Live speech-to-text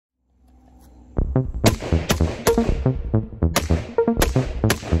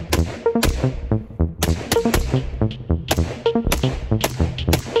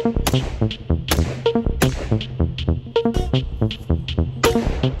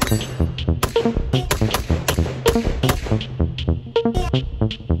Hello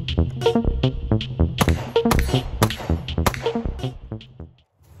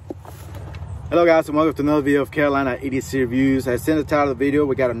guys, and welcome to another video of Carolina EDC Reviews. As in the title of the video,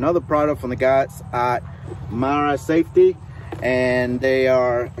 we got another product from the guys at MIRA Safety, and they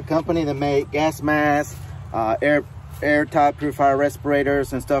are a company that make gas masks, airtight purifier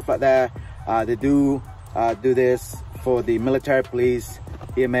respirators and stuff like that. They do this for the military, police,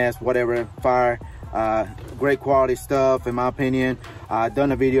 EMS, whatever, fire. Great quality stuff in my opinion. I've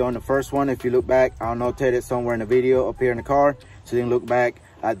done a video on the first one. If you look back, I'll notate it somewhere in the video up here in the card, so you can look back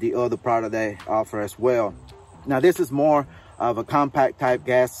at the other product they offer as well. Now this is more of a compact type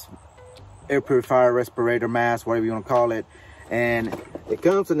gas air purifier respirator mask, whatever you want to call it, and it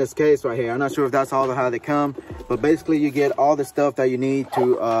comes in this case right here. I'm not sure if that's all how they come, but basically you get all the stuff that you need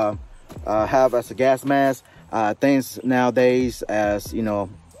to have as a gas mask. Things nowadays, as you know,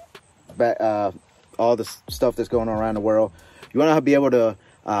 all the stuff that's going on around the world, you want to be able to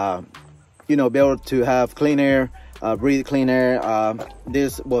be able to have clean air, breathe clean air.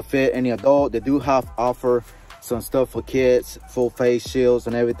 This will fit any adult. They do offer some stuff for kids, full face shields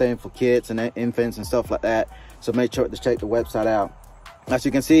and everything for kids and infants and stuff like that, so make sure to check the website out. As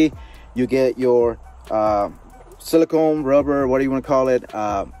you can see, you get your silicone, rubber, whatever you want to call it,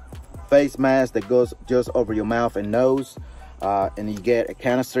 face mask that goes just over your mouth and nose, and you get a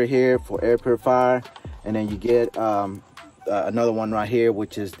canister here for air purifier, and then you get another one right here,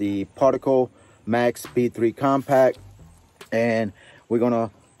 which is the Particle Max P3 Compact, and we're gonna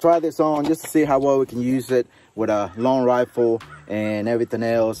try this on just to see how well we can use it with a long rifle and everything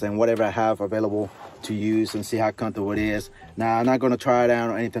else and whatever I have available to use, and see how comfortable it is. Now I'm not going to try it out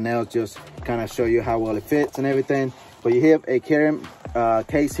or anything else, just kind of show you how well it fits and everything. But you have a carrying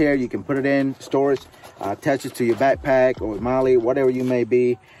case here. You can put it in storage, attach it to your backpack or molly, whatever you may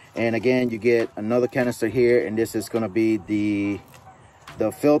be. And again, you get another canister here, and this is going to be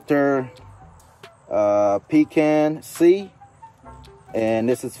the filter Pecan C, and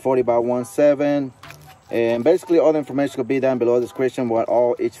this is 40 by 17, and basically all the information will be down below the description, what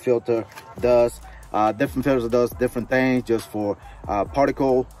each filter does. Different filters does different things, just for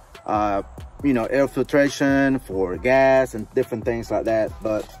particle air filtration, for gas and different things like that.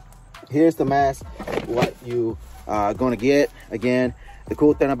 But here's the mask, what you are going to get. Again, the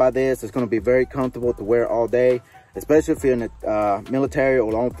cool thing about this is going to be very comfortable to wear all day, especially if you're in the military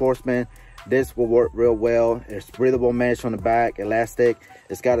or law enforcement. This will work real well. It's breathable mesh on the back, elastic.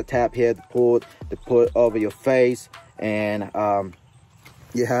 It's got a tap here to put over your face, and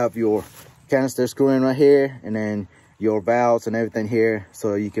you have your canister screwing right here, and then your valves and everything here,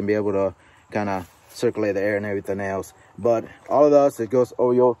 so you can be able to kind of circulate the air and everything else. But all of this, it goes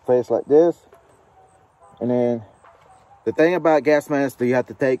over your face like this. And then the thing about gas masks that you have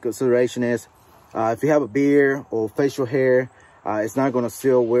to take consideration is if you have a beard or facial hair, it's not going to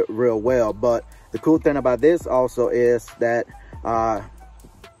seal real well. But the cool thing about this also is that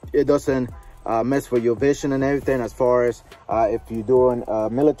it doesn't mess with your vision and everything. As far as if you're doing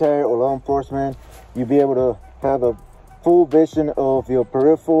military or law enforcement, you'll be able to have a full vision of your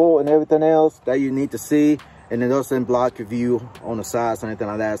peripheral and everything else that you need to see, and it doesn't block your view on the sides or anything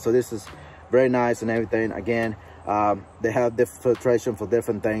like that. So this is very nice and everything. Again, they have different filtration for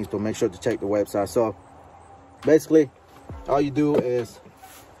different things, so make sure to check the website. So basically, all you do is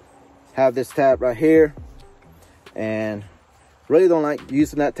have this tab right here, and really don't like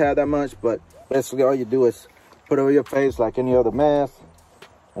using that tab that much, but basically all you do is put it over your face like any other mask.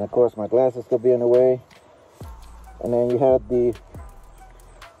 And of course my glasses could be in the way. And then you have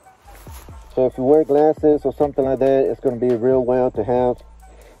so if you wear glasses or something like that, it's going to be real well to have.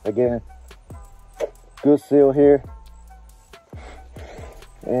 Again, good seal here.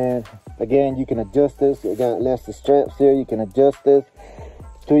 And again, you can adjust this. You got elastic straps here. You can adjust this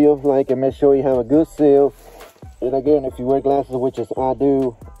to your liking, and make sure you have a good seal. And again, if you wear glasses, which is I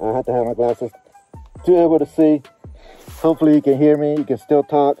do, I have to have my glasses to be able to see. Hopefully you can hear me. You can still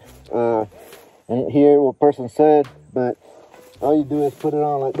talk and hear what a person said. But all you do is put it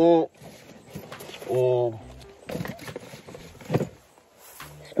on like that, and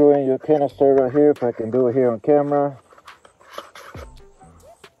screw in your canister right here, if I can do it here on camera.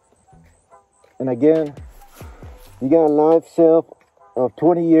 And again, you got a life shelf of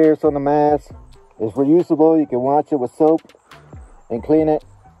 20 years on the mask. It's reusable. You can wash it with soap and clean it.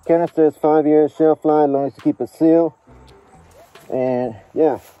 Canister is 5 years shelf life, as long as you keep it sealed. And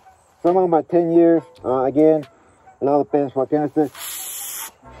yeah, some of them are 10 years. Again, it all depends on canister.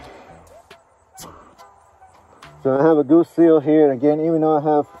 So I have a good seal here. And again, even though I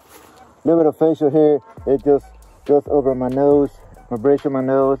have limited facial hair, it just goes over my nose my bridge of my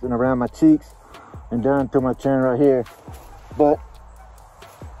nose and around my cheeks and down to my chin right here. But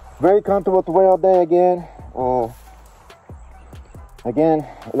very comfortable to wear all day again. Again,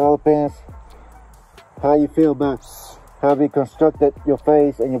 it all depends how you feel about how we constructed your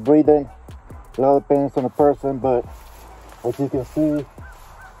face and your breathing. It all depends on the person, but as you can see,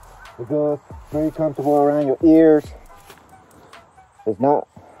 it goes very comfortable around your ears. It's not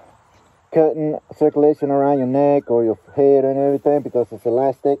cutting circulation around your neck or your head and everything because it's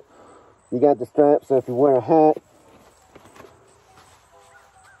elastic. You got the strap, so if you wear a hat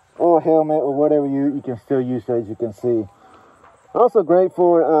or a helmet or whatever, you can still use it, as you can see. Also great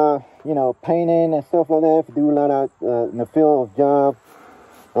for you know, painting and stuff like that. If you do a lot of in the field of job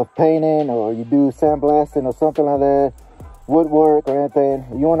of painting, or you do sandblasting or something like that, woodwork or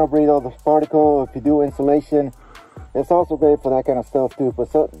anything, you want to breathe all the particle. If you do insulation, it's also great for that kind of stuff too. But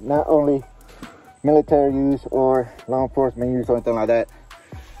so, not only military use or law enforcement use or anything like that,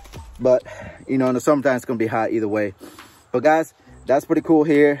 but you know, in the summertime it's gonna be hot either way. But guys, that's pretty cool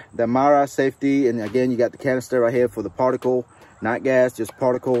here, the MIRA safety. And again, you got the canister right here for the particle, not gas, just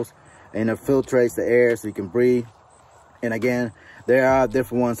particles, and it filtrates the air so you can breathe. And again, there are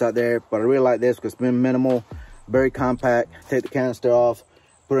different ones out there, but I really like this because it's been minimal, very compact. Take the canister off,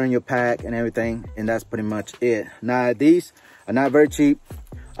 put it in your pack and everything, and that's pretty much it. Now these are not very cheap.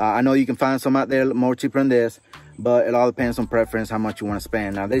 I know you can find some out there more cheaper than this, but it all depends on preference, how much you want to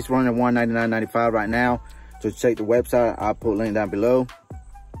spend. Now these running $199.95 right now. So check the website, I'll put a link down below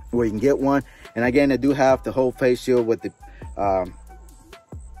where you can get one. And again, they do have the whole face shield with the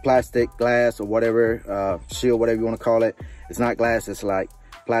plastic, glass, or whatever, shield, whatever you want to call it. It's not glass, it's like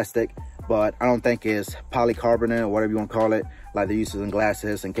plastic, but I don't think it's polycarbonate or whatever you want to call it, like they use in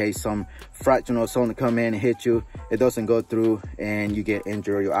glasses, in case some fraction or something come in and hit you, it doesn't go through and you get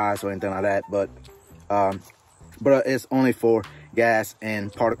injured or your eyes or anything like that. But it's only for gas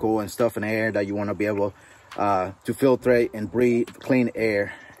and particle and stuff in the air that you want to be able to filtrate and breathe clean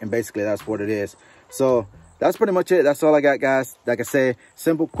air, and basically that's what it is. So that's pretty much it. That's all I got, guys. Like I said,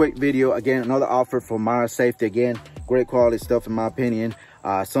 simple, quick video. Again, another offer from MIRA Safety. Again, great quality stuff in my opinion.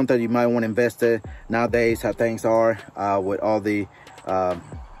 Something you might want to invest in nowadays, how things are with all the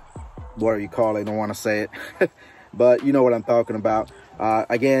whatever you call it, I don't want to say it but you know what I'm talking about.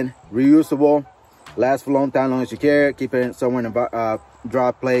 Again, reusable, lasts for a long time, long as you care. Keep it somewhere in a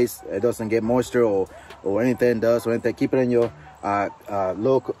dry place, it doesn't get moisture or anything does or anything. Keep it in your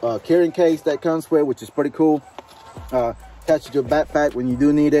little carrying case that comes with, which is pretty cool. Attach it to your backpack when you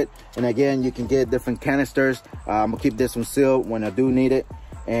do need it. And again, you can get different canisters. I'm gonna keep this one sealed when I do need it,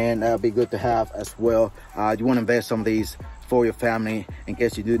 and that'll be good to have as well. You want to invest some of these for your family in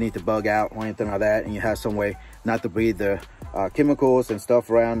case you do need to bug out or anything like that, and you have some way not to breathe the chemicals and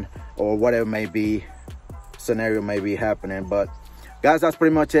stuff around, or whatever may be scenario may be happening. But guys, that's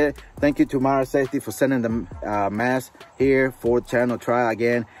pretty much it. Thank you to MIRA Safety for sending the mask here for the channel. Try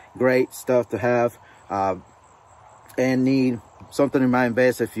again, great stuff to have and need. Something you might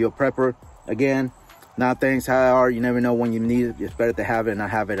invest if you're a prepper. Again, now things how are, you never know when you need it. It's better to have it and not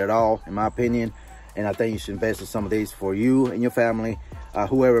have it at all, in my opinion. And I think you should invest in some of these for you and your family,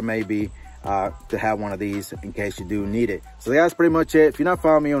 whoever it may be, to have one of these in case you do need it. So that's pretty much it. If you're not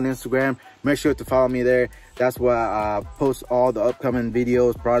following me on Instagram, make sure to follow me there. That's where I post all the upcoming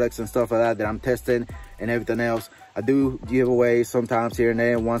videos, products and stuff like that I'm testing and everything else. I do giveaways sometimes here and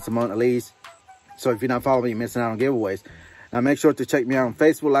there, once a month at least. So if you're not following me, you're missing out on giveaways. Now make sure to check me out on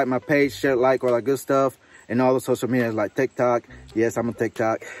Facebook, like my page, share, like, all that good stuff, and all the social medias like TikTok. Yes, I'm on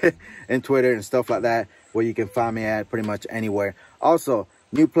TikTok and Twitter and stuff like that, where you can find me at pretty much anywhere. Also,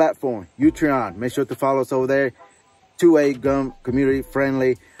 new platform, Utreon. Make sure to follow us over there. 2A gun community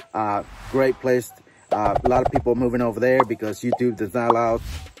friendly, great place. A lot of people are moving over there because YouTube does not allow,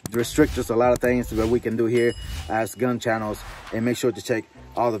 restrict us a lot of things that we can do here as gun channels. And make sure to check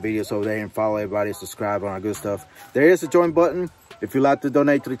all the videos over there and follow everybody, subscribe on our good stuff. There is a join button. If you'd like to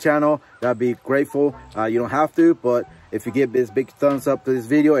donate to the channel, that'd be grateful. You don't have to, but if you give this big thumbs up to this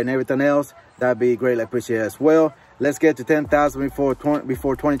video and everything else, that'd be greatly appreciated as well. Let's get to 10,000 before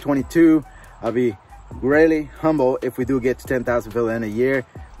 2022. I'll be greatly humble if we do get to 10,000 for the end of the year,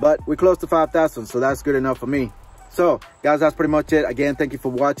 but we're close to 5,000, so that's good enough for me. So guys, that's pretty much it. Again, thank you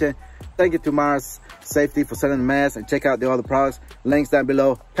for watching. Thank you to MIRA Safety for sending the mask, and check out the other products. Links down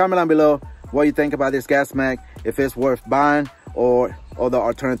below. Comment down below what you think about this gas mask, if it's worth buying or other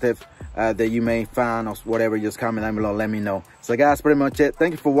alternative that you may find or whatever. Just comment down below, let me know. So guys, pretty much it.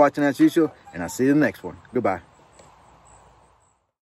 Thank you for watching as usual, and I'll see you in the next one. Goodbye.